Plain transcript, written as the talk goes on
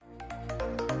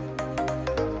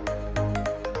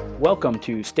Welcome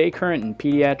to Stay Current in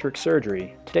Pediatric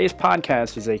Surgery. Today's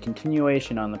podcast is a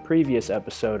continuation on the previous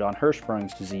episode on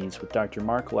Hirschsprung's disease with Dr.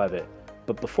 Marc Levitt.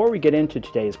 But before we get into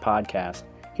today's podcast,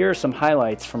 here are some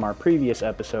highlights from our previous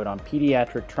episode on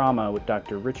pediatric trauma with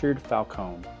Dr. Richard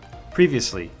Falcone.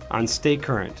 Previously on Stay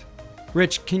Current.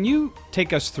 Rich, can you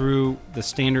take us through the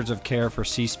standards of care for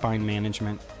C-spine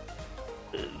management?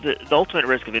 The ultimate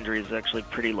risk of injury is actually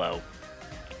pretty low.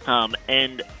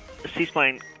 And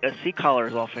a C-collar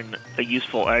is often a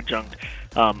useful adjunct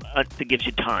that gives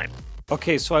you time.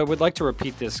 Okay, so I would like to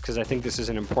repeat this because I think this is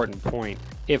an important point.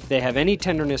 If they have any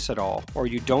tenderness at all, or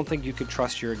you don't think you could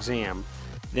trust your exam,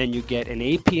 then you get an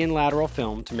AP and lateral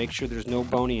film to make sure there's no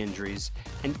bony injuries.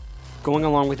 And going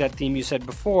along with that theme you said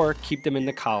before, keep them in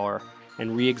the collar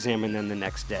and re-examine them the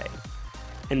next day.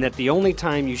 And that the only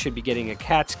time you should be getting a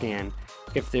CAT scan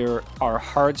if there are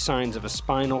hard signs of a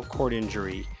spinal cord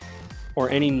injury or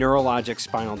any neurologic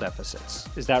spinal deficits.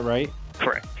 Is that right?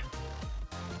 Correct.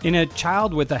 In a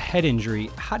child with a head injury,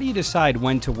 how do you decide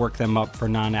when to work them up for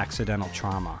non-accidental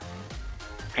trauma?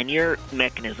 And your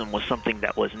mechanism was something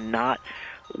that was not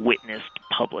witnessed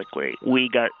publicly. We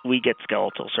get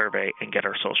skeletal survey and get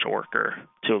our social worker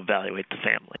to evaluate the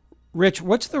family. Rich,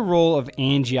 what's the role of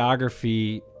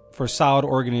angiography for solid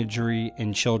organ injury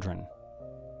in children?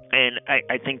 And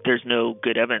I think there's no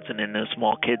good evidence, and in those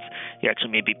small kids, you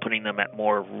actually may be putting them at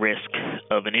more risk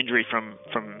of an injury from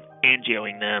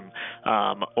angioing them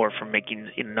or from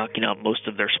knocking out most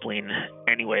of their spleen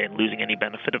anyway and losing any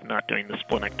benefit of not doing the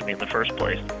splenectomy in the first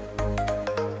place.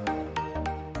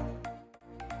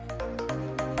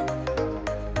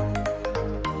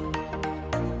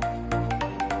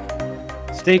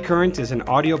 Stay Current is an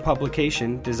audio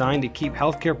publication designed to keep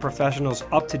healthcare professionals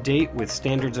up to date with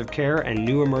standards of care and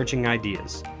new emerging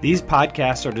ideas. These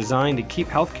podcasts are designed to keep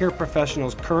healthcare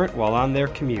professionals current while on their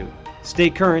commute.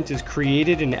 Stay Current is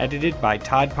created and edited by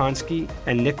Todd Ponsky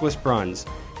and Nicholas Bruns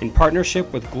in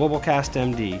partnership with GlobalCast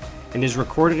MD and is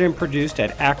recorded and produced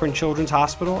at Akron Children's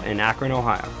Hospital in Akron,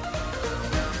 Ohio.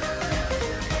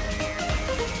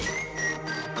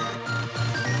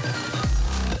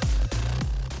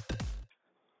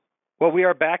 Well, we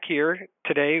are back here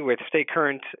today with Stay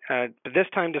Current, this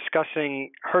time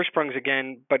discussing Hirschsprung's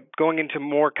again, but going into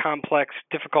more complex,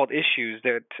 difficult issues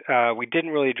that we didn't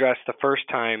really address the first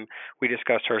time we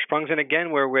discussed Hirschsprung's. And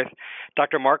again, we're with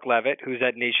Dr. Marc Levitt, who's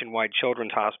at Nationwide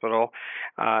Children's Hospital.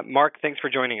 Marc, thanks for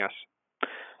joining us.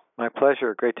 My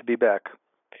pleasure. Great to be back.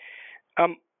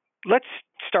 Let's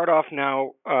start off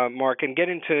now, Marc, and get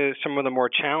into some of the more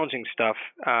challenging stuff,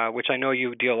 which I know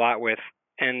you deal a lot with.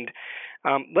 And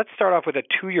let's start off with a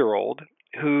 2-year-old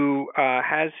who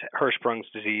has Hirschsprung's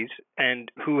disease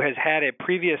and who has had a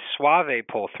previous Suave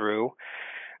pull-through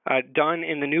done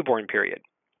in the newborn period.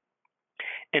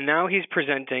 And now he's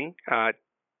presenting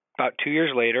about 2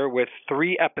 years later with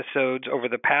 3 episodes over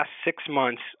the past 6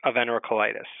 months of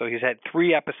enterocolitis. So he's had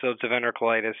 3 episodes of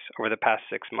enterocolitis over the past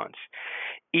 6 months.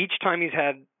 Each time he's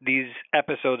had these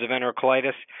episodes of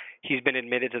enterocolitis, he's been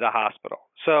admitted to the hospital.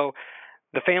 So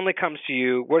the family comes to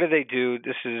you. What do?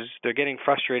 They're getting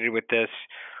frustrated with this.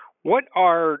 What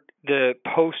are the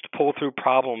post pull-through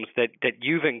problems that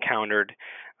you've encountered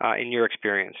in your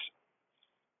experience?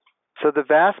 So the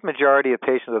vast majority of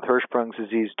patients with Hirschsprung's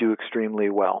disease do extremely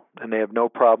well, and they have no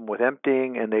problem with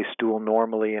emptying, and they stool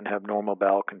normally and have normal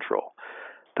bowel control.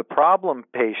 The problem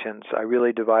patients I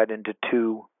really divide into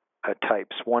 2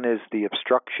 types. One is the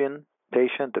obstruction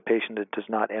patient, the patient that does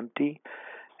not empty,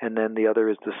 and then the other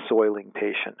is the soiling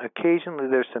patient. Occasionally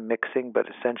there's some mixing, but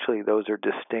essentially those are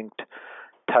distinct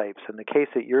types. And the case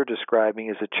that you're describing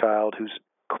is a child whose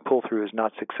pull-through is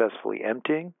not successfully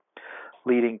emptying,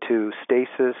 leading to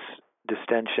stasis,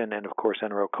 distension, and of course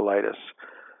enterocolitis.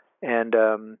 And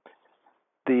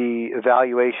the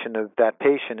evaluation of that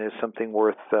patient is something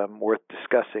worth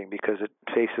discussing because it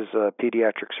faces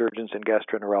pediatric surgeons and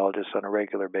gastroenterologists on a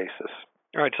regular basis.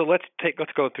 All right, so let's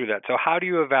go through that. So how do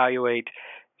you evaluate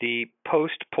the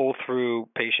post-pull-through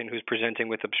patient who's presenting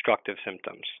with obstructive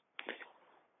symptoms?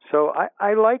 So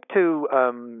I like to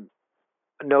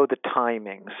know the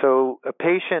timing. So a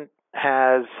patient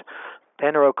has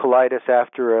enterocolitis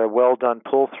after a well-done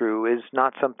pull-through is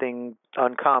not something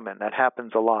uncommon. That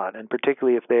happens a lot, and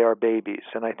particularly if they are babies.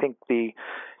 And I think the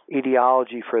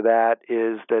etiology for that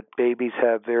is that babies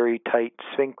have very tight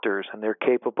sphincters, and they're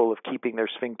capable of keeping their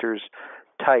sphincters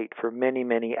tight for many,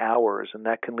 many hours, and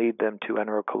that can lead them to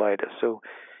enterocolitis. So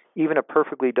even a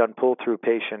perfectly done pull-through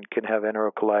patient can have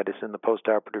enterocolitis in the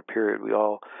postoperative period. We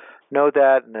all know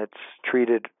that, and it's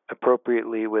treated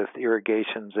appropriately with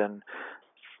irrigations and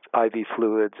IV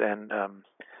fluids and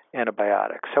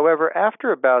antibiotics. However,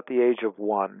 after about the age of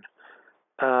 1,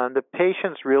 The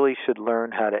patients really should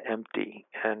learn how to empty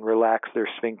and relax their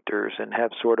sphincters and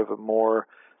have sort of a more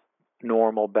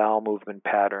normal bowel movement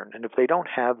pattern. And if they don't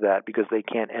have that because they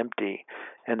can't empty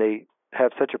and they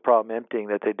have such a problem emptying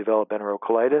that they develop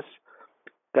enterocolitis,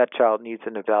 that child needs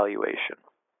an evaluation.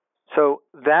 So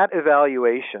that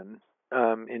evaluation,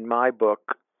 in my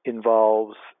book,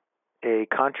 involves a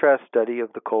contrast study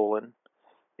of the colon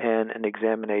and an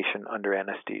examination under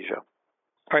anesthesia.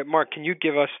 All right, Mark, can you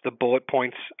give us the bullet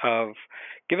points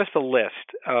give us the list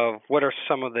of what are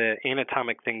some of the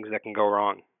anatomic things that can go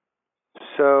wrong?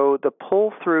 So the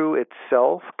pull-through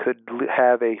itself could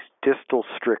have a distal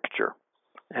stricture.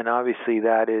 And obviously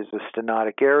that is a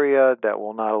stenotic area that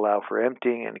will not allow for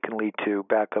emptying and can lead to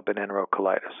backup and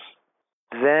enterocolitis.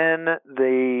 Then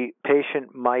the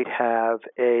patient might have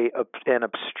an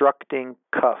obstructing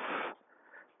cuff.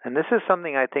 And this is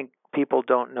something I think people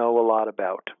don't know a lot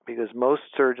about because most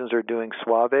surgeons are doing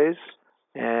suaves.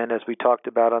 And as we talked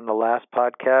about on the last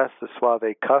podcast, the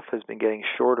suave cuff has been getting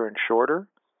shorter and shorter.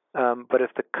 But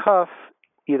if the cuff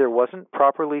either wasn't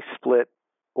properly split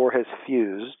or has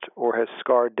fused or has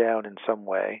scarred down in some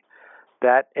way,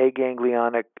 that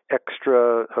aganglionic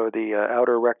extra or the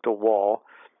outer rectal wall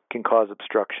can cause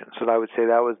obstruction. So I would say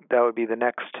that would be the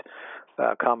next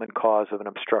common cause of an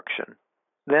obstruction.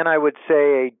 Then I would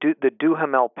say the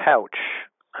Duhamel pouch,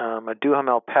 a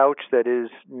Duhamel pouch that is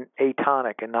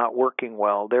atonic and not working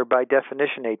well. They're by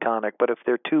definition atonic, but if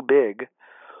they're too big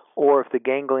or if the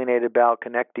ganglionated bowel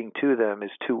connecting to them is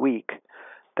too weak,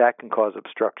 that can cause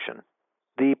obstruction.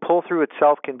 The pull-through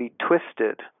itself can be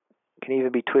twisted, can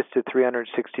even be twisted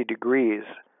 360 degrees.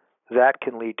 That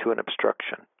can lead to an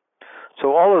obstruction.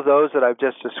 So all of those that I've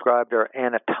just described are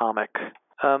anatomic.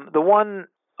 The one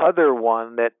other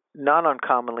one that not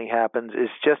uncommonly happens is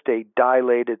just a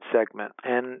dilated segment.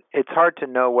 And it's hard to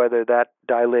know whether that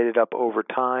dilated up over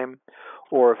time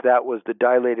or if that was the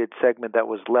dilated segment that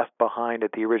was left behind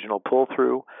at the original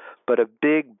pull-through. But a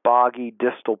big, boggy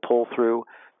distal pull-through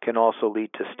can also lead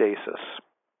to stasis.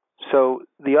 So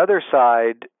the other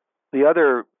side, the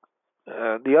other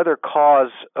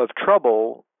cause of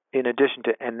trouble, in addition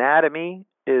to anatomy,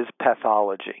 is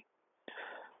pathology.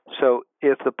 So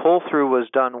if the pull-through was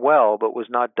done well, but was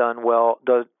not done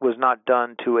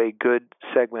to a good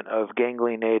segment of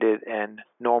ganglionated and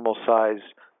normal-size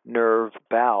nerve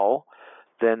bowel,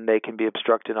 then they can be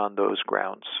obstructed on those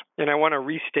grounds. And I want to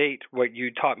restate what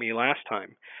you taught me last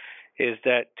time, is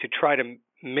that to try to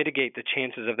mitigate the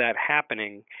chances of that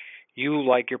happening, you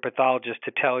like your pathologist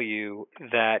to tell you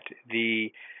that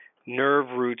the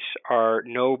nerve roots are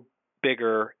no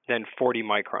bigger than 40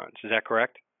 microns. Is that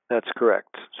correct? That's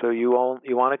correct. So you want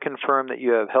to confirm that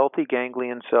you have healthy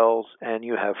ganglion cells and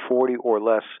you have 40 or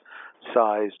less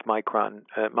sized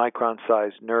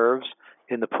micron-sized nerves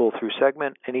in the pull-through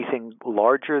segment. Anything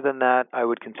larger than that, I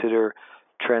would consider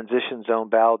transition zone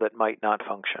bowel that might not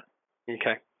function.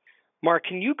 Okay. Mark,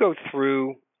 can you go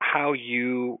through how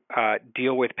you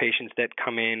deal with patients that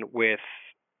come in with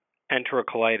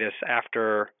enterocolitis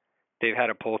after they've had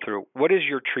a pull-through? What is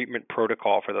your treatment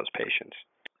protocol for those patients?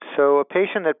 So a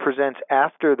patient that presents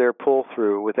after their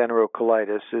pull-through with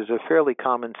enterocolitis is a fairly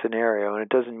common scenario, and it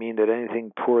doesn't mean that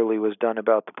anything poorly was done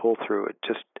about the pull-through. It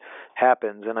just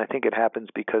happens, and I think it happens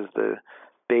because the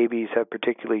babies have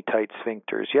particularly tight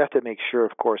sphincters. You have to make sure,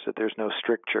 of course, that there's no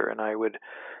stricture, and I would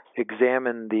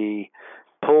examine the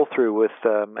pull-through with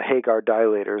a Hagar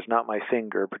dilators, not my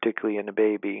finger, particularly in a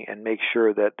baby, and make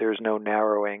sure that there's no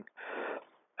narrowing.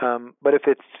 But if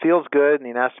it feels good and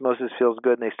the anastomosis feels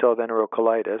good and they still have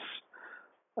enterocolitis,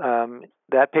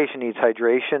 that patient needs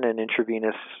hydration and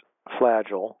intravenous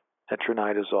flagyl,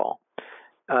 metronidazole,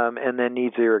 and then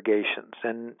needs irrigations.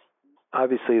 And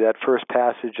obviously that first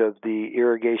passage of the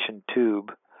irrigation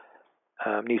tube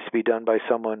needs to be done by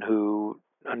someone who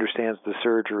understands the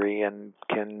surgery and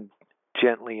can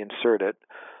gently insert it.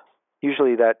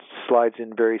 Usually that slides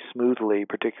in very smoothly,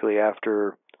 particularly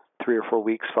after 3 or 4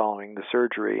 weeks following the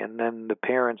surgery, and then the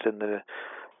parents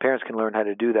can learn how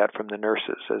to do that from the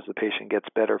nurses as the patient gets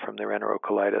better from their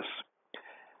enterocolitis.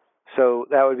 So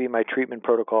that would be my treatment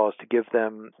protocol, is to give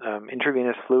them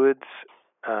intravenous fluids,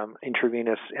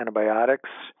 intravenous antibiotics.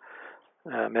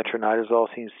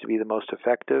 Metronidazole seems to be the most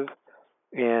effective,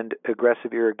 and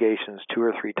aggressive irrigations 2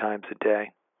 or 3 times a day.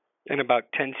 And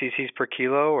about 10 cc's per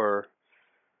kilo, or?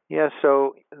 Yeah,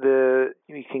 so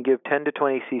you can give 10 to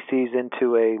 20 cc's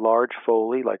into a large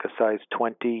Foley, like a size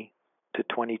 20 to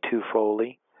 22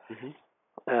 Foley,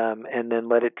 and then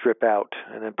let it drip out,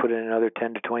 and then put in another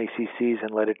 10 to 20 cc's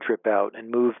and let it drip out,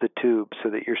 and move the tube so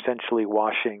that you're essentially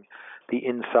washing the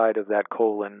inside of that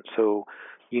colon. So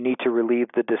you need to relieve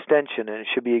the distension, and it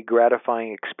should be a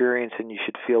gratifying experience, and you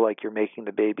should feel like you're making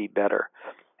the baby better.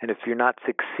 And if you're not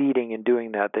succeeding in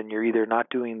doing that, then you're either not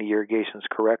doing the irrigations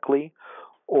correctly,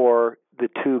 or the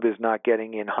tube is not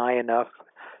getting in high enough.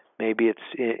 Maybe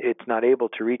it's not able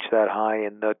to reach that high,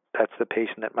 and that's the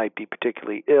patient that might be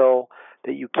particularly ill,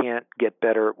 that you can't get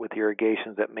better with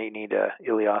irrigations, that may need a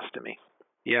ileostomy.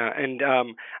 Yeah, and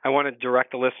I want to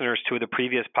direct the listeners to the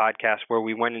previous podcast where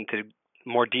we went into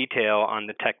more detail on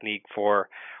the technique for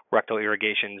rectal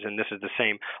irrigations, and this is the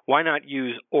same. Why not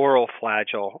use oral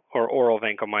Flagyl or oral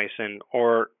vancomycin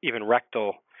or even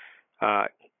rectal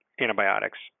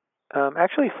antibiotics?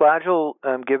 Actually, Flagyl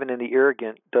given in the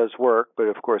irrigant does work, but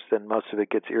of course then most of it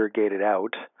gets irrigated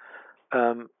out.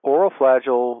 Oral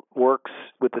Flagyl works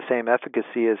with the same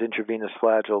efficacy as intravenous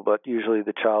Flagyl, but usually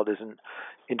the child isn't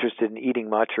interested in eating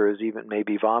much or is even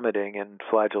maybe vomiting, and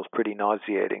Flagyl is pretty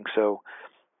nauseating. So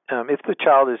if the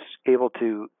child is able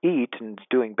to eat and is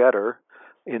doing better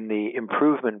in the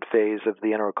improvement phase of the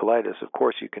enterocolitis, of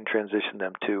course you can transition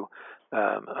them to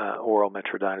oral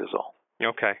metronidazole.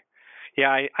 Okay.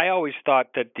 Yeah, I always thought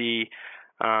that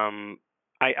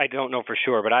I don't know for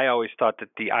sure, but I always thought that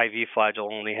the IV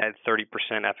Flagyl only had 30%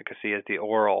 efficacy as the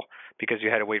oral because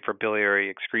you had to wait for biliary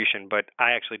excretion. But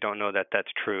I actually don't know that that's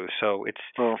true. So it's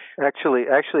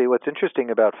actually, what's interesting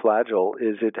about Flagyl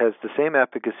is it has the same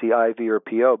efficacy IV or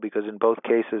PO because in both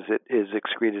cases it is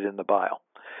excreted in the bile,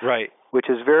 right? Which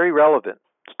is very relevant.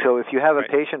 So if you have a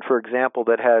patient, for example,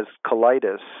 that has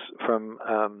colitis from,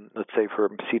 let's say,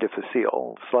 from C.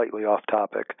 difficile, slightly off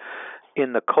topic,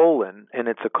 in the colon, and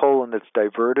it's a colon that's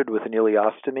diverted with an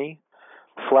ileostomy,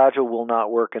 Flagyl will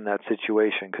not work in that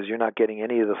situation because you're not getting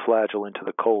any of the Flagyl into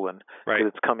the colon because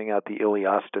it's coming out the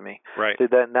ileostomy. Right. So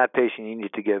in that patient, you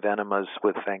need to give enemas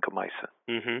with vancomycin.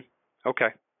 Mm-hmm. Okay.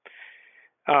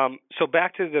 So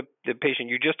back to the patient,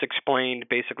 you just explained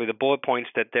basically the bullet points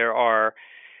that there are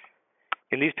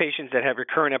in these patients that have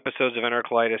recurrent episodes of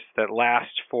enterocolitis that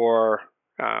last for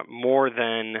more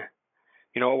than,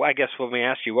 I guess let me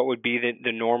ask you, what would be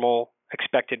the normal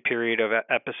expected period of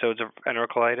episodes of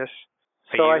enterocolitis?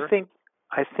 So I think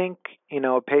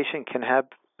a patient can have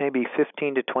maybe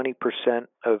 15 to 20%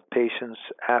 of patients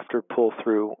after pull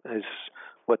through is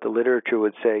what the literature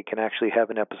would say can actually have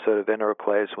an episode of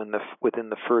enterocolitis within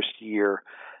the first year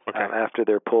after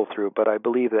their pull through. But I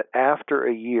believe that after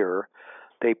a year,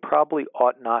 they probably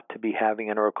ought not to be having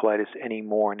enterocolitis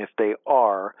anymore. And if they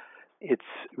are, it's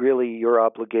really your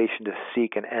obligation to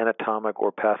seek an anatomic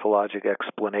or pathologic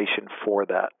explanation for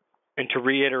that. And to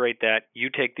reiterate that, you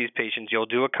take these patients, you'll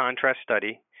do a contrast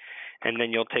study, and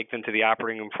then you'll take them to the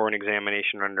operating room for an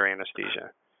examination under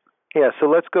anesthesia. Yeah, so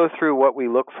let's go through what we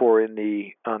look for on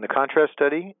the contrast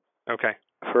study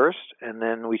first, and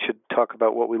then we should talk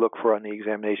about what we look for on the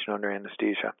examination under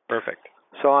anesthesia. Perfect.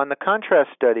 So on the contrast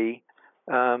study,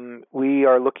 we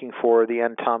are looking for the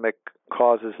anatomic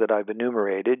causes that I've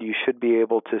enumerated. You should be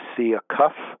able to see a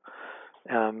cuff.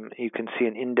 You can see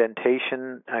an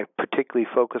indentation. I particularly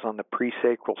focus on the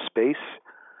presacral space.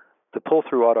 The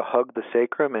pull-through ought to hug the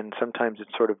sacrum, and sometimes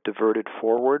it's sort of diverted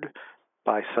forward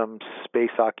by some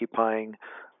space-occupying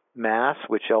mass,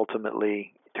 which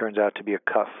ultimately turns out to be a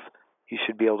cuff. You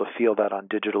should be able to feel that on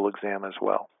digital exam as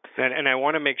well. And I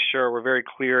want to make sure we're very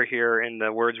clear here in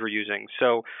the words we're using.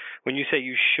 So when you say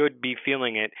you should be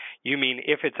feeling it, you mean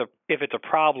if it's a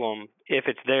problem, if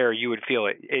it's there, you would feel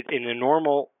it. In a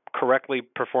normal, correctly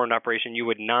performed operation, you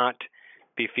would not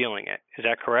be feeling it. Is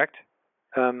that correct?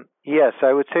 Yes,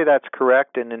 I would say that's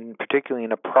correct, and particularly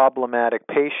in a problematic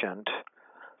patient,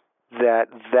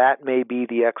 that may be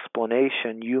the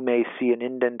explanation. You may see an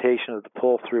indentation of the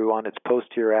pull-through on its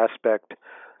posterior aspect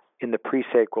in the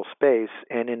presacral space,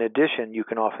 and in addition, you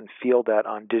can often feel that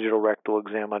on digital rectal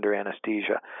exam under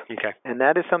anesthesia. Okay. And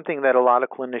that is something that a lot of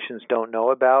clinicians don't know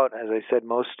about. As I said,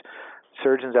 most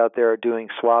surgeons out there are doing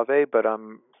Suave, but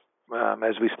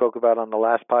as we spoke about on the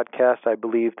last podcast, I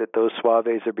believe that those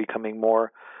Suaves are becoming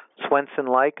more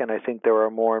Swenson-like, and I think there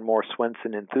are more and more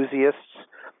Swenson enthusiasts.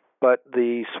 But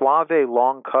the Suave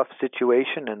long cuff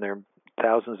situation, and there are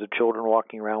thousands of children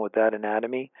walking around with that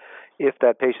anatomy, if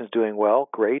that patient's doing well,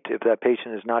 great. If that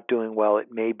patient is not doing well, it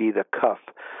may be the cuff.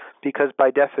 Because by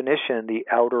definition, the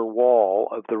outer wall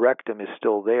of the rectum is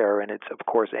still there, and it's, of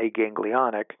course,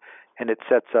 aganglionic, and it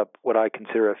sets up what I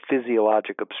consider a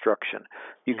physiologic obstruction.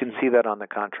 You can see that on the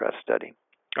contrast study.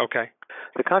 Okay.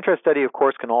 The contrast study, of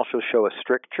course, can also show a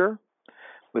stricture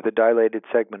with a dilated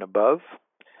segment above.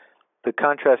 The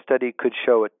contrast study could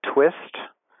show a twist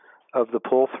of the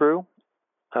pull-through.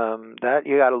 That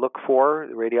you got to look for.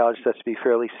 The radiologist has to be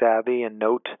fairly savvy and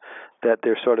note that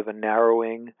there's sort of a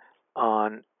narrowing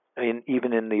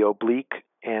even in the oblique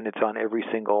and it's on every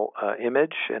single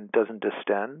image and doesn't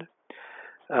distend.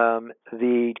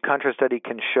 The contrast study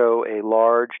can show a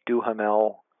large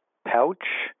Duhamel pouch,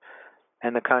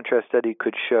 and the contrast study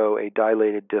could show a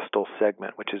dilated distal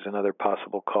segment, which is another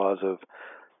possible cause of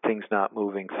things not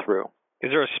moving through. Is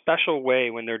there a special way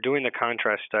when they're doing the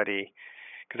contrast study,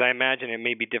 because I imagine it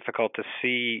may be difficult to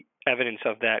see evidence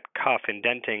of that cuff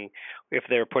indenting if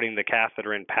they're putting the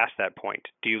catheter in past that point?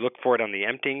 Do you look for it on the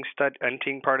emptying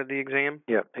part of the exam?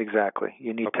 Yeah, exactly.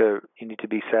 You need to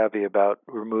be savvy about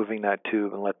removing that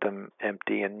tube and let them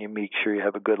empty, and you make sure you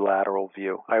have a good lateral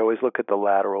view. I always look at the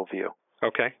lateral view.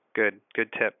 Okay, good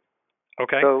tip.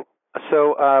 Okay. So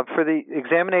for the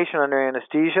examination under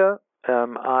anesthesia,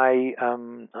 I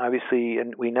obviously,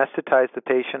 and we anesthetize the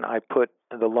patient. I put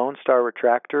the Lone Star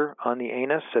retractor on the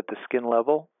anus at the skin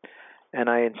level, and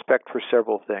I inspect for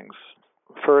several things.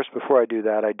 First, before I do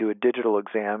that, I do a digital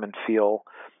exam and feel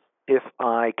if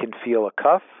I can feel a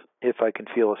cuff, if I can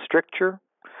feel a stricture,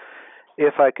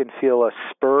 if I can feel a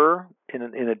spur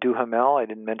in a Duhamel. I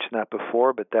didn't mention that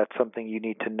before, but that's something you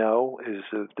need to know, is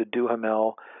the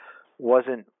Duhamel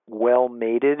wasn't well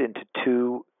mated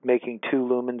into making two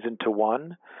lumens into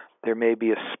one. There may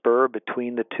be a spur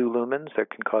between the two lumens that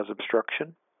can cause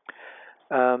obstruction.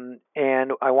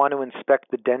 And I want to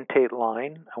inspect the dentate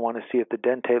line. I want to see if the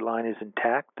dentate line is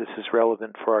intact. This is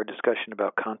relevant for our discussion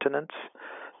about continence,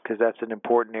 because that's an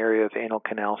important area of anal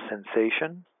canal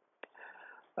sensation.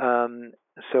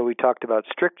 So we talked about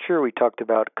stricture. We talked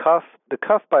about cuff. The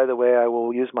cuff, by the way, I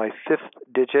will use my fifth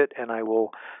digit, and I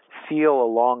will feel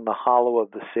along the hollow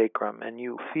of the sacrum. And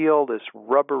you feel this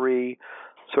rubbery,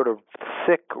 sort of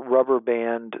thick rubber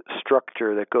band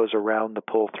structure that goes around the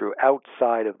pull-through,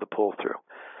 outside of the pull-through.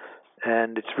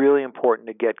 And it's really important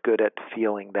to get good at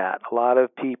feeling that. A lot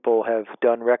of people have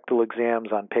done rectal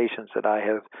exams on patients that I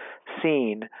have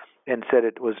seen and said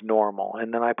it was normal.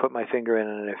 And then I put my finger in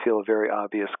and I feel a very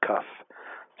obvious cuff.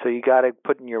 So you got to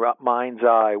put in your mind's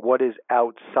eye what is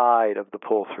outside of the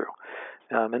pull-through.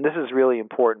 And this is really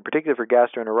important, particularly for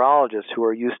gastroenterologists who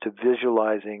are used to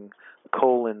visualizing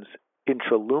colons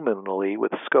intraluminally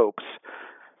with scopes.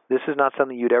 This is not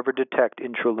something you'd ever detect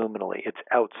intraluminally. It's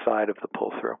outside of the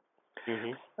pull-through.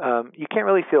 Mm-hmm. You can't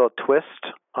really feel a twist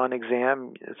on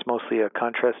exam. It's mostly a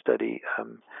contrast study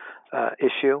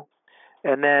issue.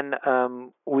 And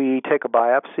then we take a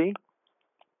biopsy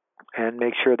and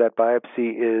make sure that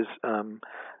biopsy is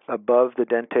above the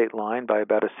dentate line by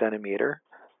about 1 centimeter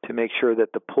to make sure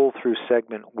that the pull-through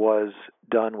segment was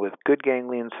done with good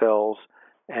ganglion cells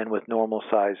and with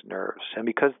normal-sized nerves. And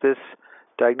because this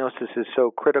diagnosis is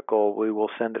so critical, we will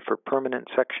send it for permanent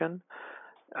section.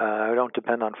 I don't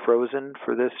depend on frozen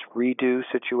for this redo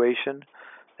situation,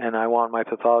 and I want my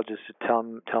pathologist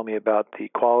to tell me about the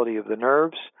quality of the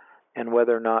nerves and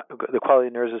whether or not the quality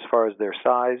of nerves as far as their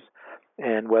size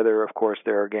and whether, of course,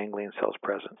 there are ganglion cells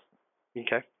present.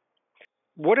 Okay.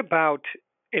 What about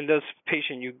in this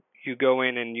patient you go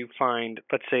in and you find,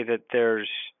 let's say that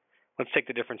let's take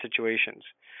the different situations.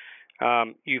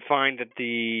 You find that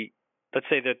let's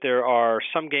say that there are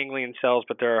some ganglion cells,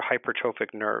 but there are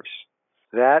hypertrophic nerves.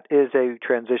 That is a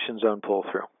transition zone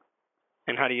pull-through.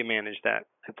 And how do you manage that?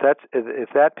 If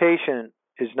that patient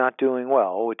is not doing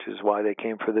well, which is why they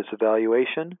came for this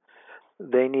evaluation,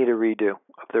 they need a redo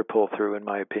of their pull-through, in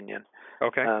my opinion.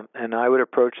 Okay. And I would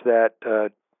approach that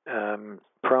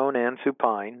prone and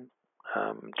supine,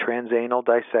 transanal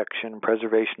dissection,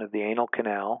 preservation of the anal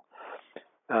canal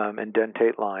and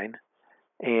dentate line,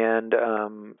 and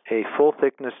a full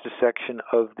thickness dissection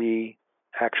of the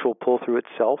actual pull-through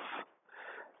itself,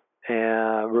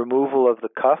 removal of the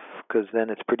cuff, because then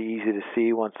it's pretty easy to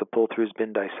see once the pull-through has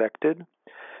been dissected.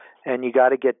 And you got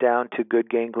to get down to good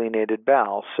ganglionated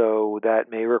bowel, so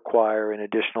that may require an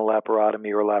additional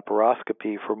laparotomy or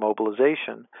laparoscopy for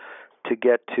mobilization to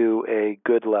get to a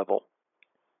good level.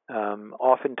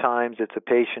 Oftentimes it's a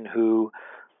patient who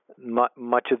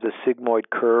much of the sigmoid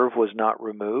curve was not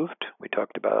removed. We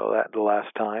talked about that the last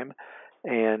time.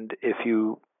 And if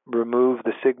you remove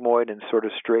the sigmoid and sort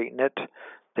of straighten it,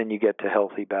 then you get to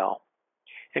healthy bowel.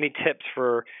 Any tips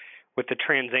for, with the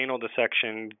transanal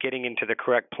dissection, getting into the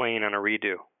correct plane on a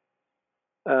redo?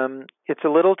 It's a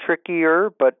little trickier,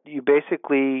 but you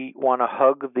basically want to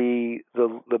hug the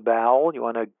bowel. You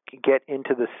want to get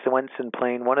into the Swenson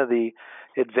plane. One of the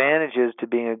advantages to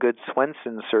being a good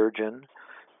Swenson surgeon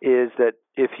is that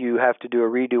if you have to do a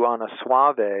redo on a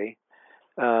suave,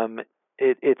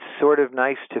 it's sort of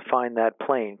nice to find that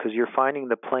plane, because you're finding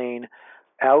the plane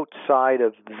outside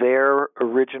of the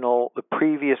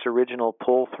previous original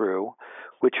pull-through,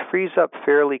 which frees up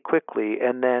fairly quickly,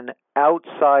 and then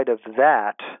outside of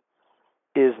that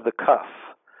is the cuff.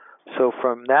 So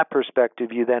from that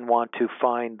perspective, you then want to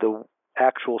find the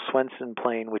actual Swenson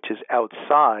plane, which is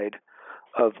outside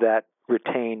of that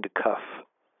retained cuff,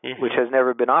 which has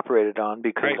never been operated on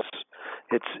because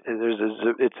it's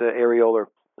an areolar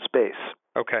space.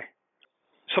 Okay.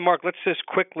 So, Mark, let's just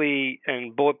quickly,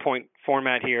 in bullet point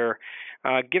format here,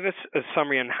 give us a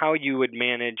summary on how you would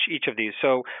manage each of these.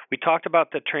 So we talked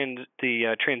about the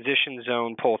transition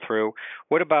zone pull-through.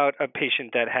 What about a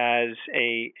patient that has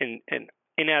an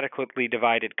inadequately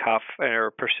divided cuff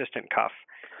or persistent cuff?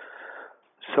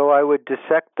 So I would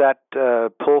dissect that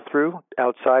pull-through,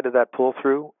 outside of that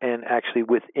pull-through, and actually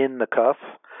within the cuff,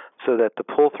 so that the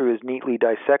pull-through is neatly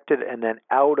dissected, and then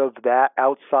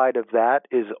outside of that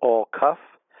is all cuff.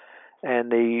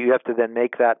 And you have to then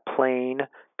make that plane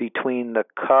between the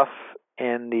cuff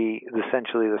and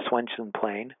essentially the Swenson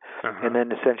plane, and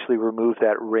then essentially remove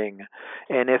that ring.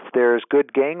 And if there's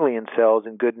good ganglion cells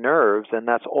and good nerves, then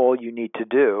that's all you need to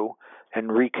do, and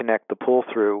reconnect the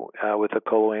pull-through with a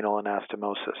coloanal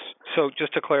anastomosis. So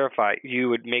just to clarify, you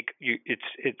would you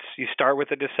start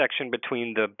with a dissection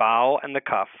between the bowel and the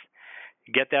cuff,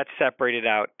 get that separated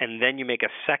out, and then you make a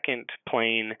second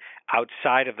plane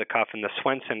outside of the cuff in the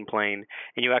Swenson plane,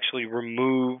 and you actually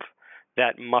remove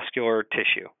that muscular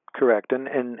tissue. Correct.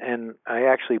 And I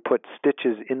actually put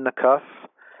stitches in the cuff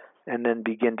and then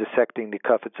begin dissecting the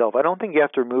cuff itself. I don't think you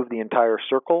have to remove the entire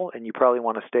circle, and you probably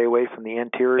want to stay away from the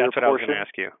anterior portion. That's what I was going to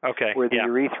ask you. Okay. Where the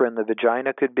urethra and the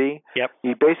vagina could be. Yep.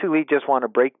 You basically just want to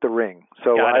break the ring.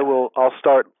 So I'll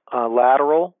start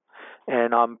lateral,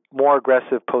 and I'm more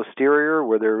aggressive posterior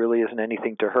where there really isn't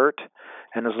anything to hurt.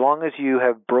 And as long as you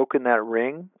have broken that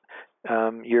ring,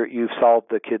 you've solved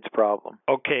the kid's problem.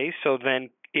 Okay, so then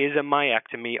is a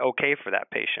myectomy okay for that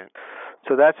patient?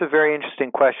 So that's a very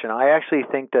interesting question. I actually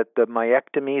think that the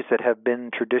myectomies that have been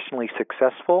traditionally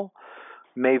successful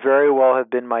may very well have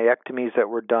been myectomies that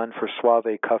were done for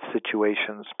suave cuff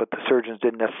situations, but the surgeons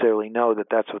didn't necessarily know that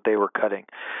that's what they were cutting.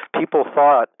 People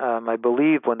thought, I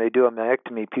believe when they do a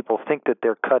myectomy, people think that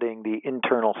they're cutting the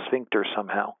internal sphincter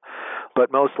somehow,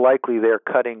 but most likely they're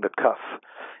cutting the cuff.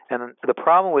 And the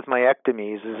problem with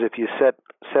myectomies is if you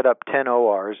set up 10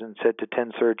 ORs and said to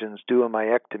 10 surgeons, do a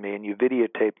myectomy, and you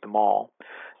videotape them all,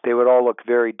 they would all look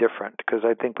very different, because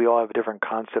I think we all have a different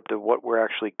concept of what we're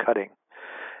actually cutting.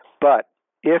 But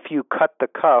if you cut the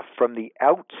cuff from the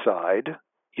outside,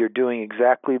 you're doing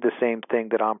exactly the same thing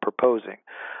that I'm proposing.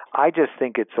 I just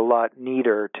think it's a lot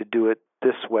neater to do it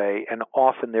this way, and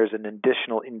often there's an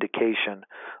additional indication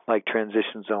like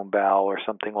transition zone bowel or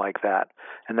something like that,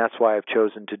 and that's why I've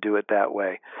chosen to do it that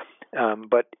way.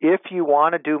 But if you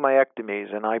want to do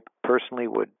myectomies, and I personally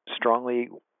would strongly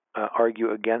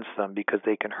argue against them because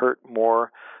they can hurt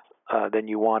more than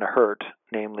you want to hurt,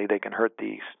 namely they can hurt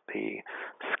the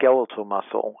skeletal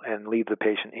muscle and leave the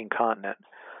patient incontinent.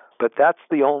 But that's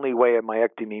the only way a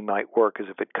myectomy might work, is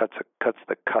if it cuts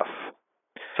the cuff.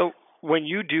 So when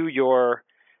you do your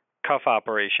cuff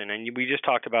operation, and we just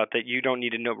talked about that you don't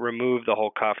need to remove the whole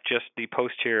cuff, just the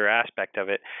posterior aspect of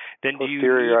it, then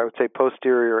I would say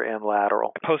posterior and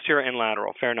lateral. Posterior and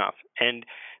lateral, fair enough. And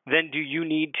then do you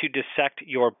need to dissect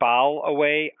your bowel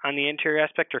away on the anterior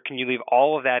aspect, or can you leave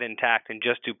all of that intact and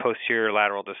just do posterior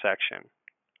lateral dissection?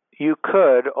 You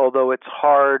could, although it's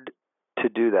hard to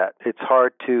do that. It's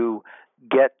hard to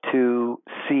get to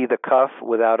see the cuff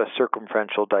without a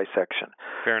circumferential dissection.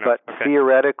 Fair enough. But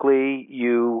theoretically,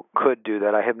 you could do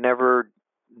that. I have never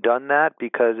done that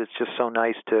because it's just so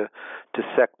nice to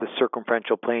dissect the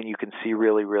circumferential plane. You can see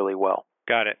really, really well.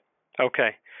 Got it. Okay.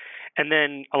 And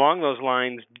then along those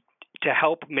lines, to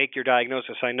help make your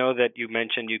diagnosis, I know that you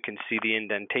mentioned you can see the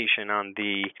indentation on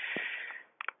the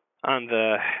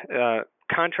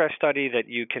contrast study that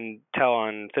you can tell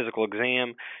on physical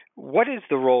exam. What is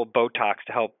the role of BoTox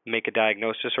to help make a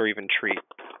diagnosis or even treat?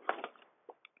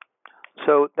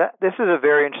 So this is a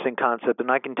very interesting concept, and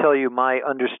I can tell you my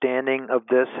understanding of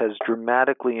this has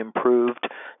dramatically improved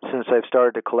since I've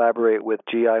started to collaborate with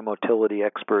GI motility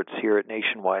experts here at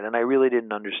Nationwide, and I really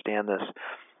didn't understand this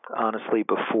honestly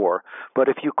before. But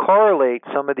if you correlate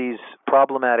some of these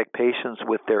problematic patients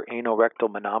with their anorectal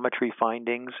manometry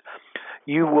findings,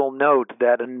 you will note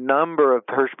that a number of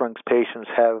Hirschsprung's patients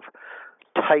have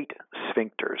tight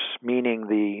sphincters, meaning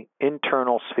the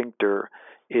internal sphincter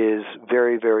is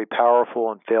very, very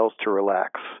powerful and fails to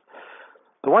relax.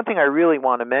 The one thing I really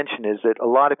want to mention is that a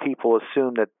lot of people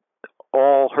assume that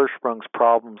all Hirschsprung's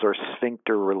problems are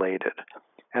sphincter related.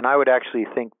 And I actually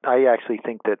think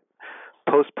that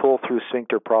post-pull-through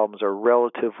sphincter problems are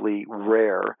relatively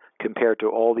rare compared to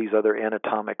all these other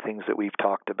anatomic things that we've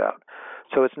talked about.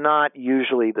 So it's not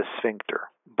usually the sphincter.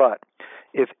 But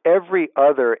If every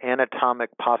other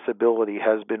anatomic possibility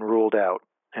has been ruled out,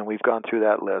 and we've gone through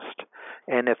that list,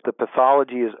 and if the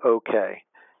pathology is okay,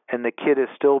 and the kid is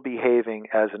still behaving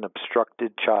as an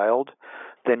obstructed child,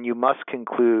 then you must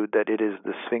conclude that it is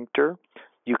the sphincter.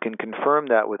 You can confirm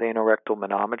that with anorectal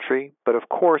manometry, but of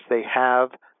course they have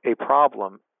a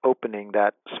problem opening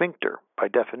that sphincter. By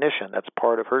definition, that's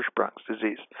part of Hirschsprung's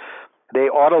disease. They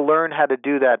ought to learn how to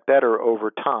do that better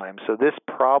over time. So this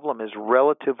problem is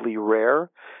relatively rare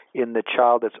in the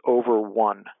child that's over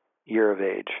 1 year of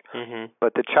age. Mm-hmm.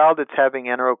 But the child that's having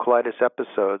enterocolitis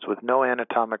episodes with no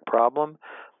anatomic problem,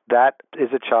 that is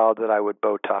a child that I would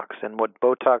BoTox. And what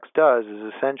BoTox does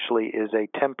is essentially is a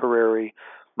temporary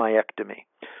myectomy.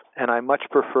 And I much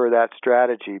prefer that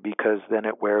strategy because then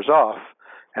it wears off.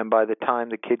 And by the time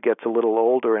the kid gets a little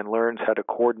older and learns how to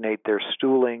coordinate their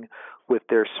stooling with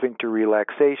their sphincter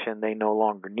relaxation, they no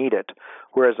longer need it.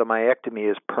 Whereas a myectomy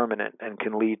is permanent and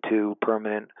can lead to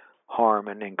permanent harm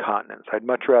and incontinence. I'd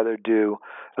much rather do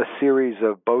a series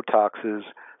of BoToxes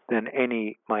than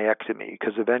any myectomy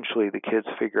because eventually the kids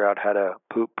figure out how to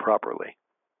poop properly.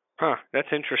 Huh, that's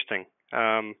interesting.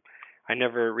 I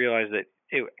never realized that,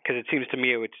 because it seems to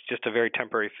me it's just a very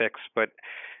temporary fix, but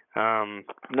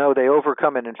no, they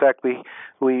overcome it. In fact,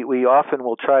 we often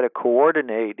will try to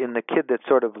coordinate in the kid that's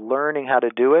sort of learning how to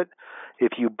do it.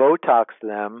 If you BoTox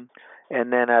them,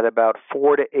 and then at about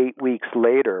 4 to 8 weeks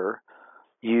later,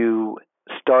 you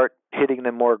start hitting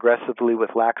them more aggressively with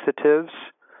laxatives,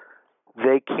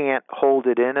 they can't hold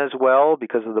it in as well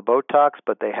because of the BoTox,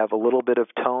 but they have a little bit of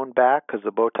tone back because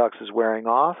the BoTox is wearing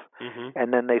off,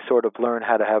 and then they sort of learn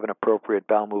how to have an appropriate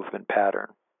bowel movement pattern.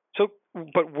 So,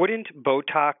 but wouldn't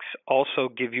BoTox also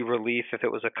give you relief if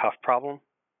it was a cuff problem?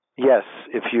 Yes,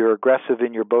 if you're aggressive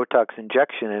in your BoTox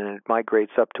injection and it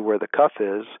migrates up to where the cuff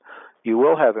is, you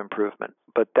will have improvement.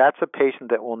 But that's a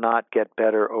patient that will not get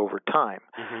better over time.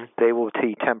 They will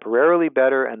be temporarily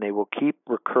better, and they will keep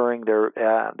recurring their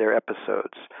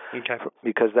episodes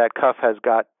because that cuff has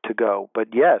got to go.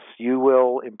 But yes, you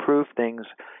will improve things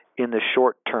in the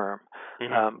short term,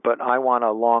 but I want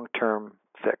a long-term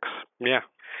fix. Yeah.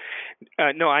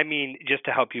 No, I mean just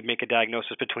to help you make a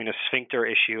diagnosis between a sphincter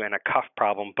issue and a cuff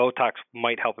problem. BoTox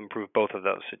might help improve both of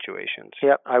those situations.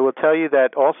 Yep. I will tell you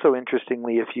that also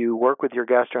interestingly, if you work with your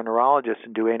gastroenterologist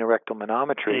and do anorectal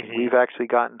manometry, we've actually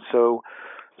gotten so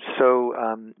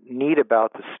neat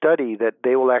about the study that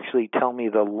they will actually tell me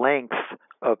the length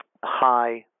of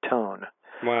high tone.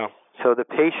 Wow. So the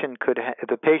patient if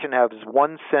the patient has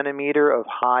 1 centimeter of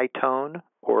high tone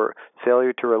or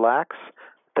failure to relax,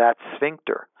 that's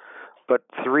sphincter. But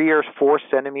 3 or 4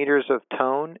 centimeters of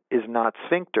tone is not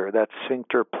sphincter. That's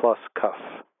sphincter plus cuff.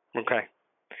 Okay.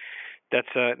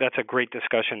 That's a great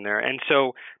discussion there. And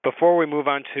so before we move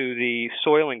on to the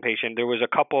soiling patient, there was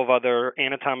a couple of other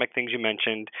anatomic things you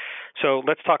mentioned. So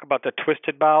let's talk about the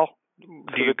twisted bowel.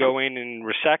 Do you go in and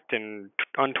resect and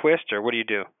untwist, or what do you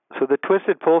do? So the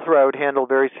twisted pull-through I would handle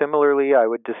very similarly. I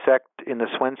would dissect in the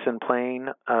Swenson plane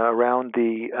around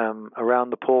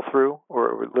the pull-through,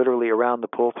 or literally around the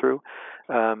pull-through,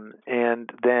 and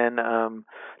then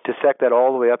dissect that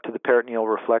all the way up to the peritoneal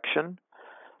reflection.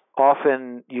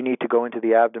 Often you need to go into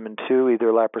the abdomen too, either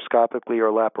laparoscopically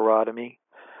or laparotomy.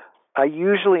 I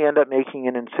usually end up making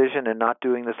an incision and not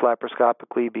doing this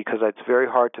laparoscopically because it's very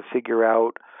hard to figure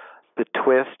out the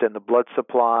twist and the blood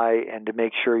supply and to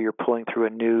make sure you're pulling through a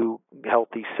new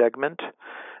healthy segment.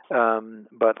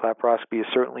 But laparoscopy is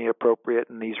certainly appropriate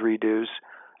in these redos.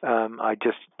 I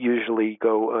just usually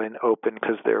go in open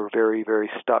because they're very, very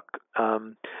stuck.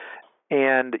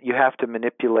 And you have to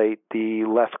manipulate the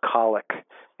left colic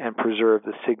and preserve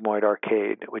the sigmoid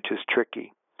arcade, which is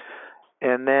tricky.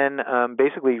 And then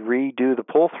basically redo the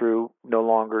pull-through, no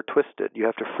longer twisted. You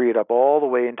have to free it up all the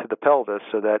way into the pelvis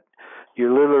so that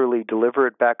you literally deliver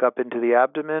it back up into the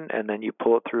abdomen, and then you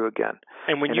pull it through again.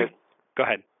 And when go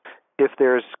ahead. If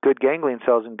there's good ganglion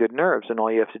cells and good nerves, then all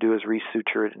you have to do is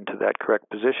resuture it into that correct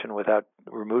position without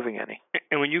removing any.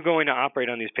 And when you go in to operate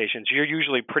on these patients, you're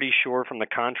usually pretty sure from the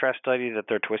contrast study that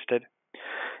they're twisted?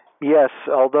 Yes,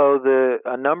 although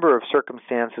a number of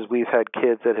circumstances we've had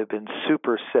kids that have been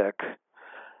super sick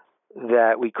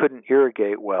that we couldn't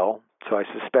irrigate well, so I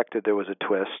suspected there was a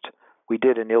twist. We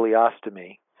did an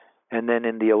ileostomy, and then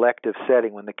in the elective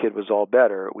setting, when the kid was all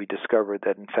better, we discovered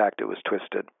that, in fact, it was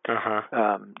twisted.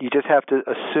 You just have to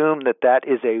assume that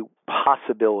is a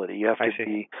possibility. You have to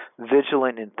be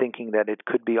vigilant in thinking that it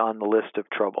could be on the list of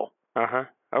trouble.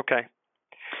 Okay.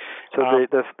 So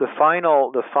the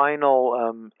final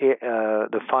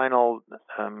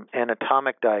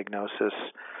anatomic diagnosis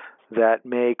that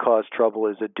may cause trouble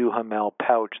is a Duhamel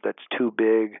pouch that's too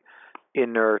big,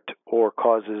 inert, or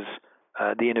causes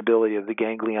the inability of the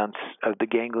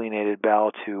ganglionated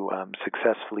bowel to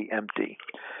successfully empty.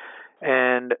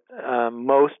 And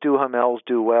most Duhamels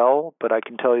do well, but I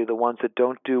can tell you the ones that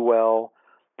don't do well,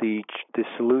 the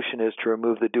solution is to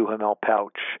remove the Duhamel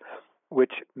pouch,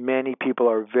 which many people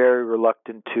are very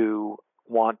reluctant to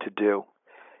want to do.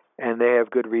 And they have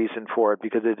good reason for it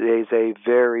because it is a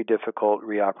very difficult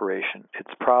reoperation.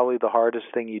 It's probably the hardest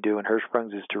thing you do in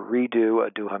Hirschsprung's is to redo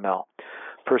a Duhamel.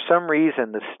 For some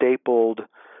reason, the stapled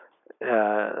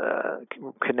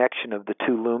connection of the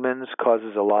two lumens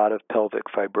causes a lot of pelvic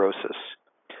fibrosis.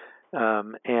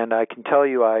 And I can tell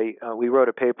you, we wrote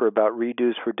a paper about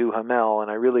redos for Duhamel,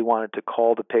 and I really wanted to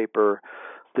call the paper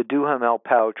 "The Duhamel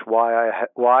Pouch: Why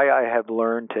I Have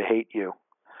Learned to Hate You,"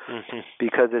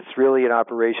 because it's really an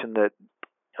operation that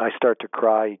I start to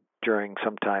cry during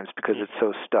sometimes because it's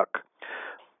so stuck.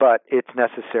 But it's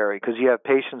necessary because you have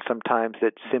patients sometimes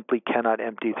that simply cannot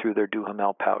empty through their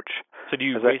Duhamel pouch. So do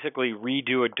you basically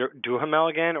redo a Duhamel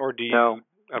again, or do you? No.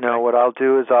 Okay. No, what I'll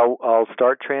do is I'll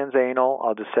start transanal.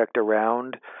 I'll dissect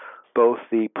around both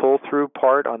the pull-through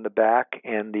part on the back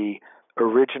and the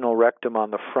original rectum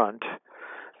on the front.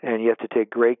 And you have to take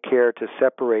great care to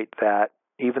separate that.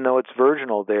 Even though it's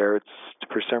virginal there, it's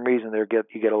for some reason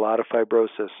you get a lot of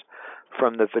fibrosis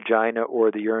from the vagina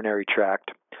or the urinary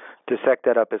tract. Dissect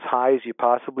that up as high as you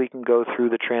possibly can go through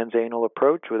the transanal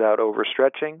approach without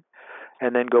overstretching,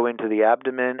 and then go into the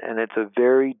abdomen, and it's a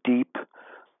very deep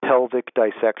pelvic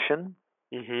dissection,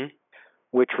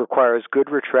 which requires good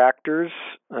retractors.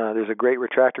 There's a great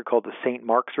retractor called the St.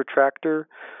 Mark's retractor,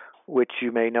 which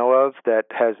you may know of, that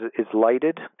is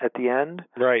lighted at the end.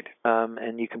 Right.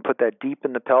 And you can put that deep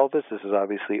in the pelvis. This is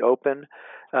obviously open.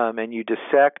 And you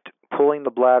dissect, pulling the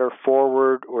bladder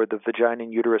forward or the vagina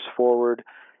and uterus forward,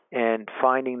 and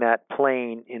finding that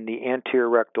plane in the anterior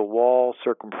rectal wall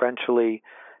circumferentially.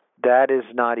 That is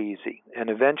not easy. And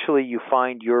eventually you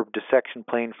find your dissection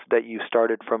plane that you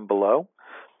started from below.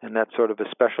 And that's sort of a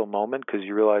special moment because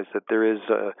you realize that there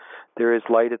is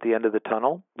light at the end of the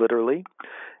tunnel, literally.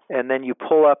 And then you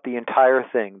pull up the entire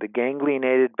thing, the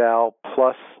ganglionated bowel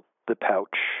plus the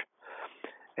pouch.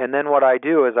 And then what I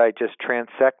do is I just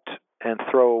transect and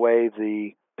throw away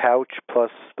the pouch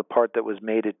plus the part that was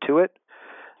mated to it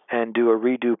and do a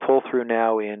redo pull-through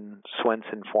now in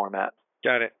Swenson format.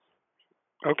 Got it.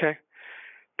 Okay.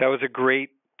 That was a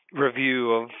great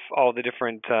review of all the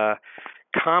different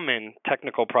common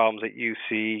technical problems that you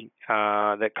see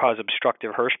that cause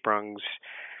obstructive Hirschsprungs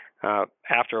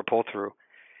after a pull-through.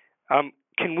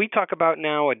 Can we talk about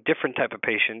now a different type of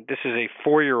patient? This is a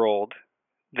 4-year-old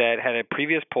that had a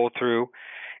previous pull-through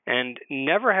and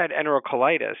never had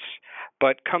enterocolitis,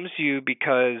 but comes to you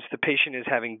because the patient is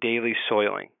having daily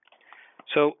soiling.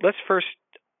 So let's first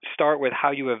start with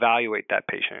how you evaluate that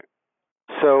patient.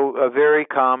 So a very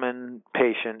common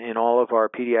patient in all of our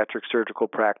pediatric surgical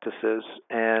practices.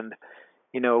 And,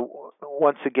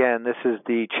 once again, this is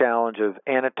the challenge of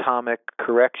anatomic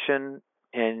correction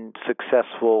and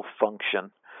successful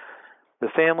function. The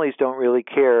families don't really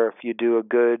care if you do a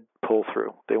good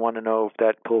pull-through. They want to know if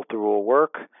that pull-through will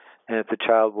work and if the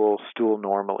child will stool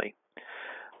normally.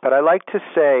 But I like to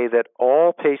say that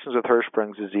all patients with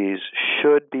Hirschsprung's disease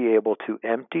should be able to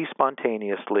empty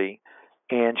spontaneously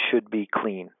and should be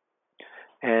clean.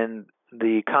 And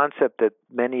the concept that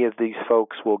many of these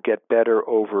folks will get better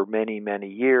over many, many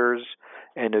years,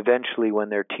 and eventually when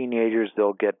they're teenagers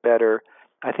they'll get better,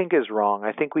 I think is wrong.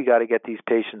 I think we got to get these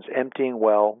patients emptying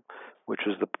well, which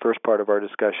was the first part of our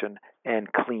discussion,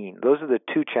 and clean. Those are the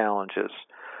two challenges.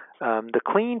 The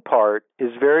clean part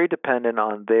is very dependent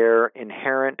on their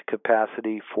inherent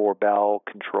capacity for bowel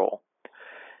control.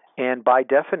 And by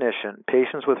definition,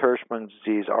 patients with Hirschsprung's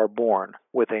disease are born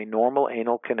with a normal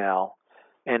anal canal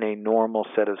and a normal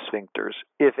set of sphincters.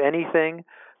 If anything,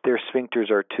 their sphincters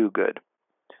are too good.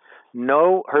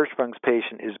 No Hirschsprung's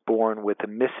patient is born with a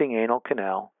missing anal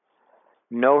canal.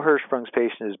 No Hirschsprung's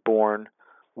patient is born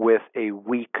with a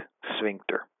weak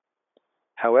sphincter.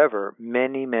 However,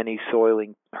 many, many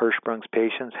soiling Hirschsprung's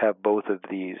patients have both of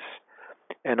these.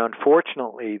 And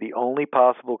unfortunately, the only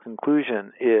possible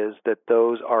conclusion is that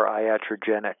those are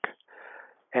iatrogenic.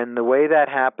 And the way that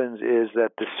happens is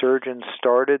that the surgeon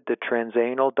started the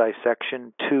transanal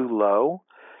dissection too low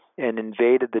and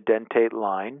invaded the dentate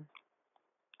line.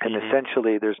 And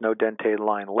essentially, there's no dentate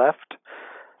line left.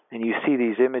 And you see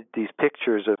these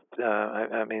pictures of,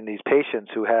 these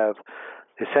patients who have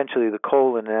essentially the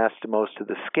colon and anastomose to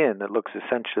the skin that looks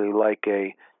essentially like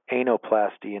a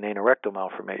anoplasty and anorectal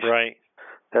malformation. Right.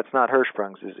 That's not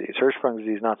Hirschsprung's disease. Hirschsprung's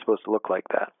disease is not supposed to look like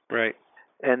that. Right.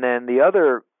 And then the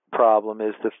other problem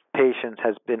is the patient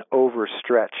has been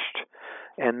overstretched.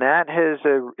 and that is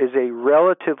a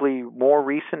relatively more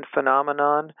recent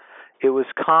phenomenon. It was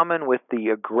common with the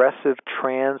aggressive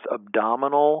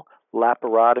transabdominal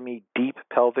laparotomy deep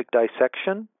pelvic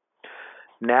dissection.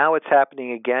 Now it's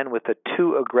happening again with a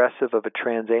too aggressive of a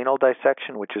transanal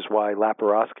dissection, which is why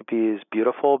laparoscopy is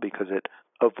beautiful, because it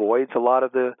avoids a lot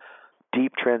of the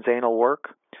deep transanal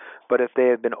work. But if they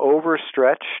have been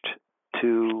overstretched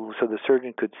so the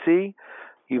surgeon could see,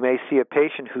 you may see a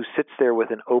patient who sits there with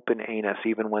an open anus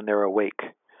even when they're awake.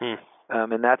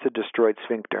 And that's a destroyed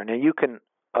sphincter. Now, you can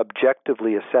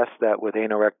objectively assess that with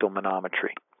anorectal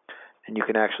manometry, and you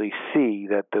can actually see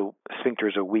that the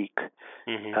sphincters are weak.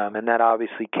 And that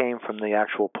obviously came from the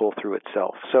actual pull-through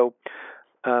itself. So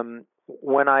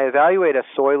when I evaluate a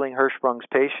soiling Hirschsprung's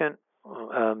patient,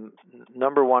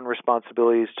 number one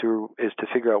responsibility is to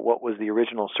figure out what was the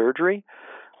original surgery,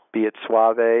 be it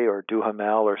Suave or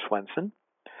Duhamel or Swenson.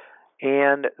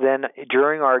 And then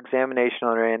during our examination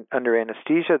under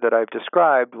anesthesia that I've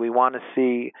described, we want to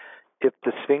see if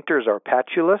the sphincters are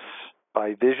patulous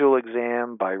by visual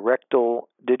exam, by rectal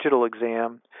digital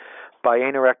exam, by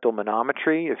anorectal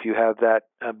manometry, if you have that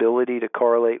ability to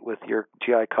correlate with your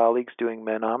GI colleagues doing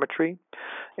manometry.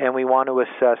 And we want to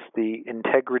assess the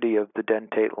integrity of the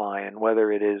dentate line,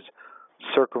 whether it is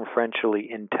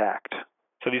circumferentially intact.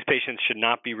 So these patients should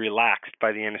not be relaxed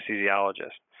by the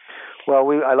anesthesiologist. Well,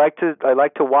 I like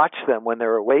to watch them when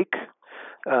they're awake,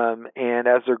 and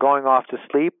as they're going off to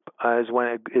sleep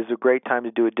is a great time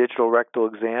to do a digital rectal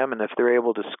exam. And if they're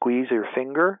able to squeeze your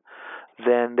finger,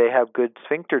 then they have good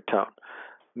sphincter tone.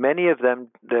 Many of them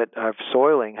that are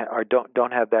soiling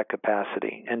don't have that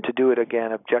capacity. And to do it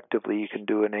again objectively, you can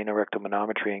do an anorectal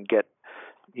manometry and get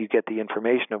the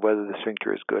information of whether the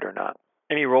sphincter is good or not.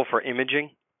 Any role for imaging?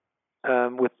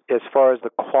 As far as the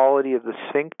quality of the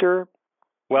sphincter?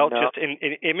 Well, no. Just in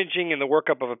imaging in the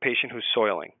workup of a patient who's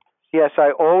soiling. Yes,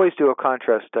 I always do a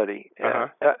contrast study.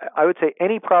 I would say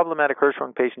any problematic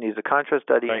Hirschsprung patient needs a contrast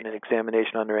study and an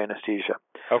examination under anesthesia.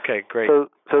 Okay, great.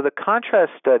 So the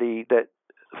contrast study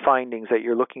findings that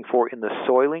you're looking for in the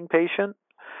soiling patient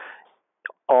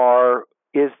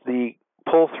is the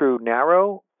pull-through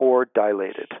narrow or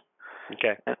dilated.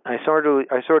 Okay. And I sort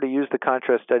of use the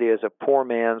contrast study as a poor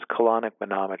man's colonic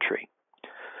manometry.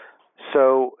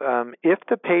 So if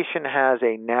the patient has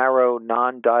a narrow,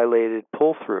 non-dilated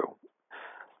pull-through,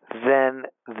 then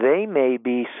they may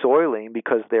be soiling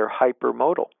because they're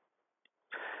hypermodal.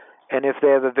 And if they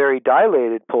have a very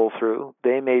dilated pull-through,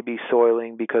 they may be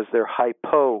soiling because they're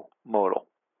hypomodal.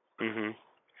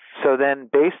 So then,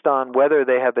 based on whether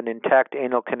they have an intact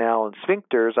anal canal and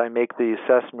sphincters, I make the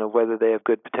assessment of whether they have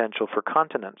good potential for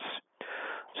continence.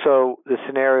 So the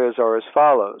scenarios are as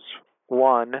follows.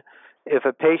 One, if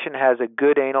a patient has a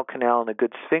good anal canal and a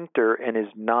good sphincter and is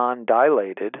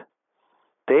non-dilated,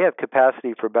 they have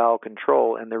capacity for bowel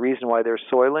control, and the reason why they're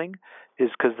soiling is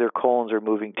because their colons are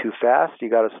moving too fast. You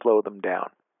got to slow them down.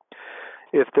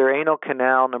 If their anal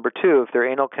canal, number two, if their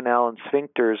anal canal and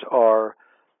sphincters are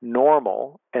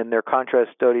normal and their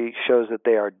contrast study shows that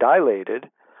they are dilated,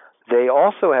 they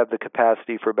also have the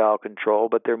capacity for bowel control,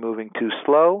 but they're moving too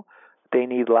slow. They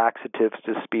need laxatives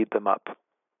to speed them up.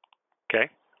 Okay.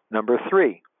 Number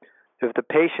three, if the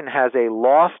patient has a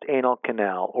lost anal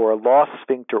canal or a lost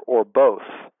sphincter or both,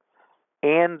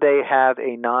 and they have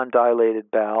a non-dilated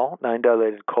bowel,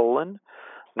 non-dilated colon,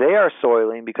 they are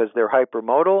soiling because they're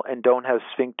hypermodal and don't have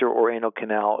sphincter or anal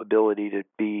canal ability to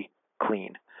be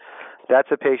clean.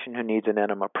 That's a patient who needs an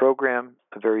enema program.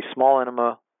 A very small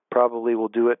enema probably will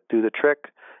do the trick,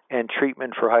 and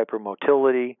treatment for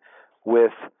hypermotility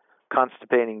with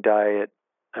constipating diet,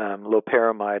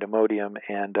 loperamide, Imodium,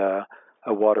 and a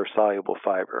water-soluble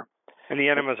fiber. And the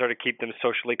enemas are to keep them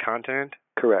socially continent?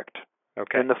 Correct.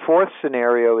 Okay. And the fourth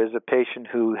scenario is a patient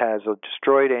who has a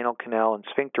destroyed anal canal and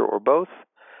sphincter or both,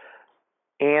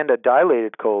 and a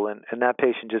dilated colon, and that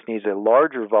patient just needs a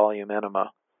larger volume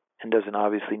enema and doesn't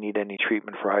obviously need any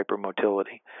treatment for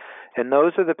hypermotility. And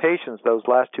those are the patients, those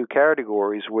last two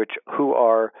categories, who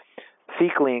are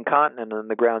fecally incontinent on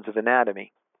the grounds of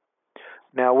anatomy.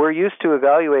 Now, we're used to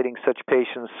evaluating such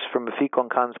patients from a fecal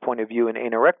incontinence point of view in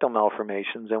anorectal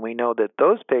malformations, and we know that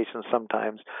those patients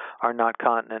sometimes are not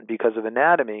continent because of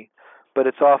anatomy, but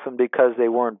it's often because they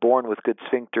weren't born with good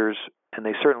sphincters, and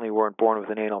they certainly weren't born with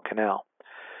an anal canal.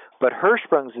 But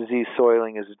Hirschsprung's disease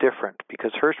soiling is different,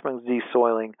 because Hirschsprung's disease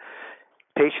soiling,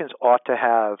 patients ought to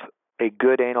have a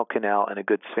good anal canal and a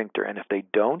good sphincter, and if they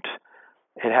don't,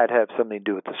 it had to have something to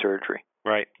do with the surgery.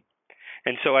 Right.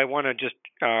 And so I want to just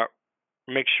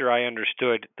make sure I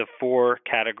understood the four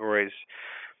categories,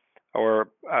 or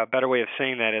a better way of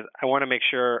saying that is I want to make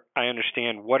sure I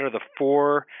understand what are the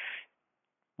four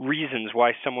reasons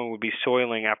why someone would be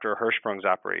soiling after a Hirschsprung's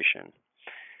operation.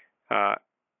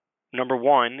 Number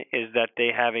one is that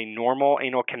they have a normal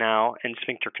anal canal and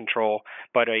sphincter control,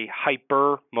 but a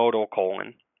hypermodal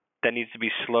colon that needs to be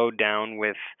slowed down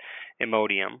with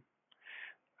Imodium.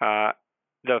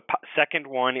 The second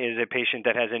one is a patient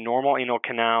that has a normal anal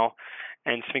canal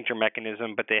and sphincter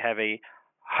mechanism, but they have a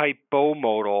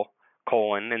hypomodal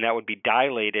colon, and that would be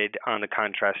dilated on the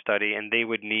contrast study, and they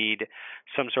would need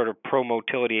some sort of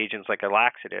pro-motility agents like a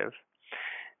laxative,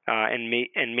 and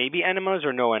maybe enemas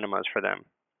or no enemas for them.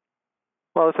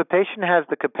 Well, if a patient has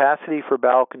the capacity for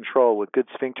bowel control with good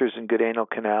sphincters and good anal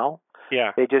canal,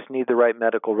 they just need the right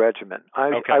medical regimen.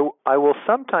 I will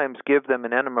sometimes give them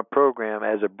an enema program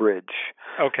as a bridge,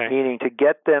 meaning to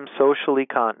get them socially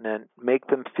continent, make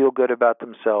them feel good about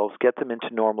themselves, get them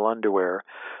into normal underwear,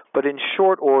 but in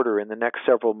short order in the next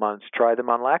several months, try them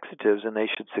on laxatives and they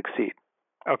should succeed.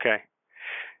 Okay.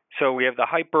 So we have the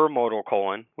hypermodal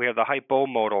colon, we have the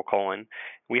hypomodal colon,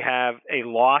 we have a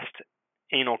lost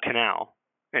anal canal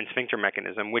and sphincter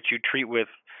mechanism, which you treat with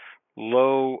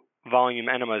low volume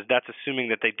enemas. That's assuming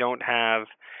that they don't have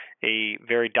a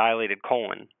very dilated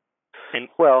colon. And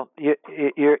well,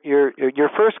 your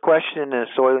first question in a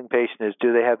soiling patient is,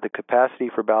 do they have the capacity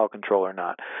for bowel control or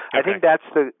not? Okay.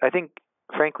 I think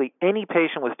frankly any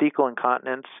patient with fecal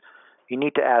incontinence, you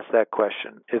need to ask that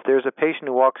question. If there's a patient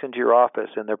who walks into your office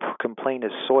and their complaint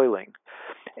is soiling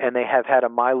and they have had a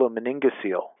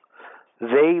myelomeningocele,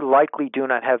 they likely do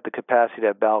not have the capacity to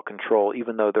have bowel control,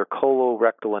 even though their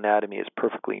colorectal anatomy is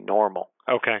perfectly normal.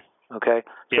 Okay.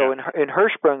 So in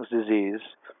Hirschsprung's disease,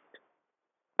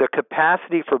 the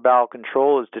capacity for bowel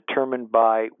control is determined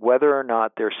by whether or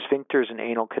not their sphincters and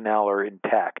anal canal are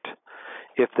intact.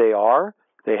 If they are,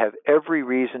 they have every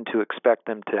reason to expect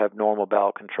them to have normal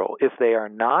bowel control. If they are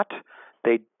not,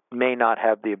 they may not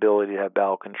have the ability to have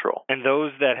bowel control. And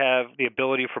those that have the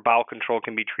ability for bowel control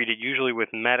can be treated usually with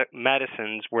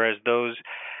medicines, whereas those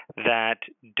that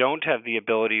don't have the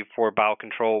ability for bowel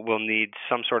control will need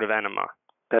some sort of enema.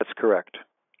 That's correct.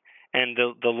 And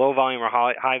the low volume or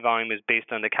high volume is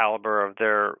based on the caliber of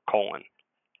their colon.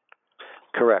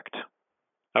 Correct.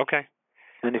 Okay.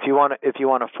 And if you want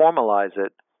to formalize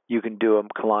it, you can do a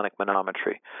colonic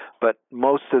manometry. But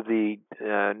most of the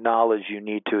knowledge you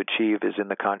need to achieve is in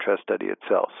the contrast study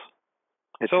itself.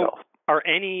 So, are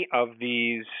any of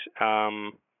these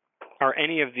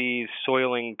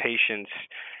soiling patients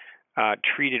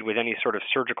treated with any sort of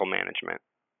surgical management?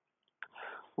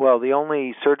 Well, the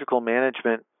only surgical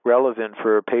management relevant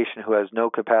for a patient who has no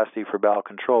capacity for bowel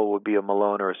control would be a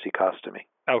Malone or a cecostomy.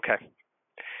 Okay.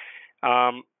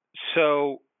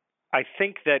 So I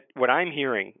think that what I'm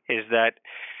hearing is that,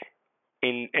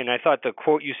 and I thought the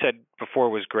quote you said before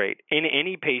was great, in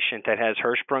any patient that has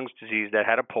Hirschsprung's disease that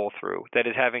had a pull-through, that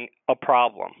is having a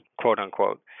problem, quote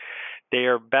unquote, they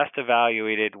are best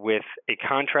evaluated with a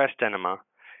contrast enema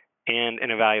and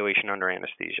an evaluation under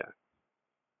anesthesia.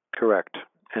 Correct.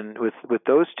 And with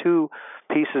those two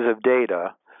pieces of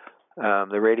data,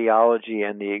 the radiology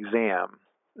and the exam,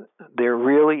 there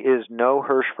really is no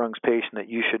Hirschsprung's patient that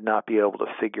you should not be able to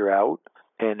figure out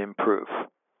and improve.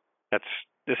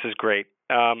 This is great.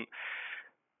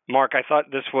 Mark, I thought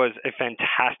this was a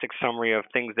fantastic summary of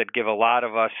things that give a lot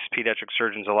of us pediatric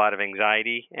surgeons a lot of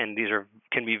anxiety, and these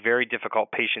can be very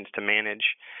difficult patients to manage.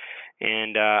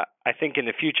 And I think in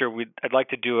the future, I'd like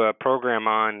to do a program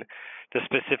on the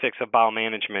specifics of bowel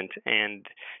management and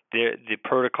the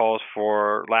protocols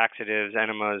for laxatives,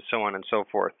 enemas, so on and so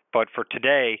forth. But for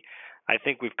today, I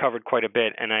think we've covered quite a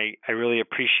bit, and I really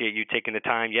appreciate you taking the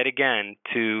time yet again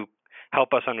to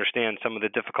help us understand some of the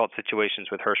difficult situations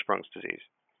with Hirschsprung's disease.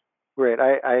 Great.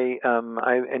 I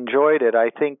enjoyed it. I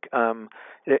think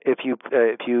if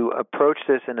you approach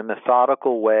this in a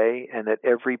methodical way, and that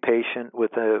every patient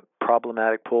with a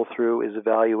problematic pull-through is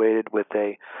evaluated with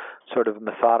a sort of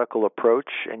methodical approach,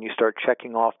 and you start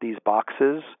checking off these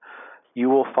boxes, you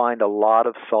will find a lot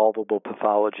of solvable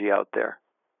pathology out there.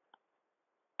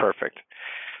 Perfect.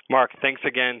 Mark, thanks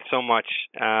again so much.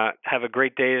 Have a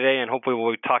great day today, and hopefully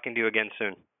we'll be talking to you again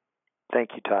soon.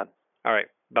 Thank you, Todd. All right.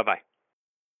 Bye-bye.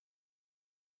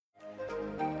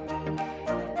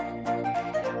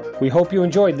 We hope you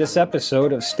enjoyed this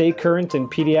episode of Stay Current in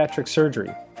Pediatric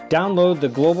Surgery. Download the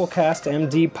GlobalCast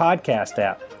MD podcast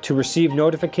app to receive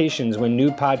notifications when new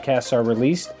podcasts are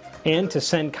released and to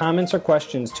send comments or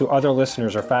questions to other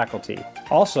listeners or faculty.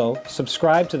 Also,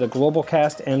 subscribe to the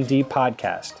GlobalCast MD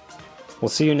podcast. We'll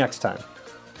see you next time.